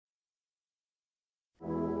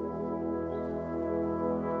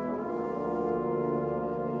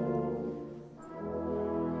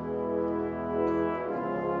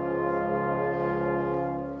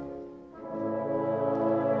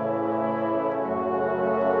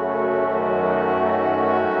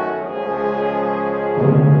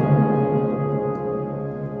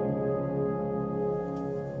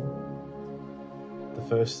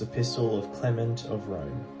First Epistle of Clement of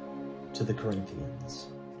Rome to the Corinthians.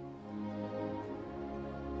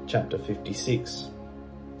 Chapter 56.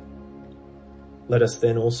 Let us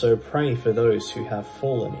then also pray for those who have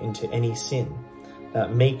fallen into any sin,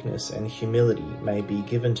 that meekness and humility may be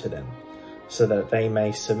given to them, so that they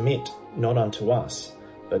may submit not unto us,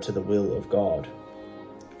 but to the will of God.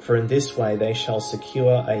 For in this way they shall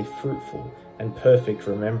secure a fruitful and perfect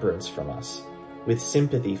remembrance from us, with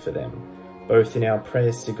sympathy for them, both in our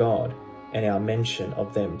prayers to God and our mention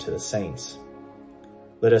of them to the saints.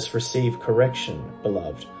 Let us receive correction,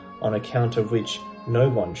 beloved, on account of which no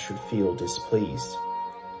one should feel displeased.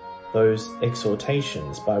 Those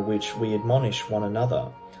exhortations by which we admonish one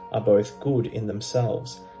another are both good in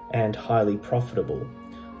themselves and highly profitable,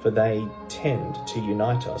 for they tend to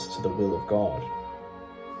unite us to the will of God.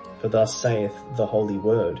 For thus saith the Holy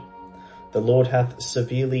Word, The Lord hath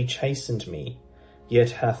severely chastened me, yet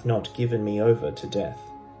hath not given me over to death.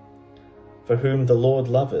 For whom the Lord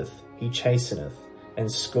loveth, he chasteneth, and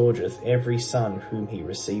scourgeth every son whom he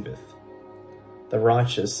receiveth. The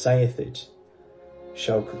righteous saith it,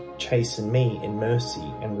 shall chasten me in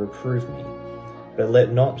mercy and reprove me, but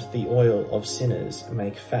let not the oil of sinners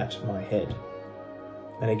make fat my head.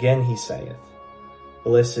 And again he saith,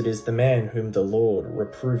 Blessed is the man whom the Lord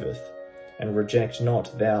reproveth, and reject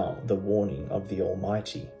not thou the warning of the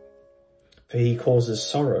Almighty. For he causes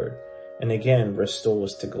sorrow, and again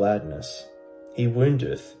restores to gladness. He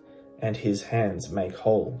woundeth, and his hands make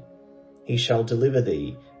whole. He shall deliver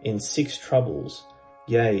thee in 6 troubles,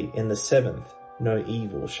 yea, in the 7th no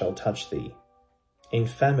evil shall touch thee. In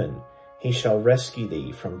famine he shall rescue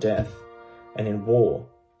thee from death, and in war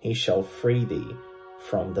he shall free thee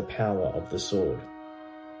from the power of the sword.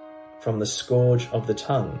 From the scourge of the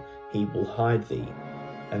tongue he will hide thee,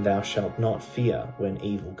 and thou shalt not fear when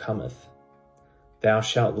evil cometh. Thou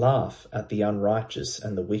shalt laugh at the unrighteous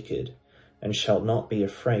and the wicked, and shalt not be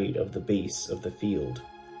afraid of the beasts of the field.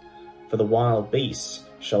 For the wild beasts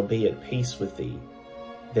shall be at peace with thee.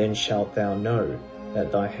 Then shalt thou know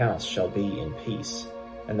that thy house shall be in peace,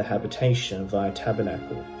 and the habitation of thy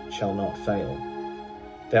tabernacle shall not fail.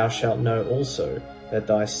 Thou shalt know also that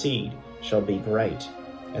thy seed shall be great,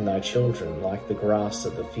 and thy children like the grass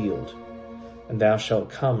of the field. And thou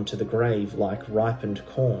shalt come to the grave like ripened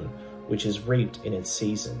corn, which is reaped in its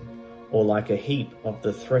season, or like a heap of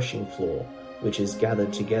the threshing floor, which is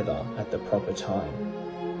gathered together at the proper time.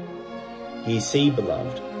 Ye see,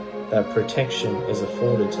 beloved, that protection is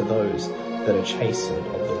afforded to those that are chastened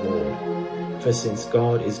of the Lord. For since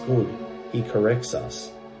God is good, he corrects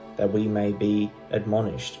us, that we may be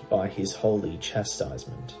admonished by his holy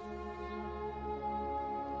chastisement.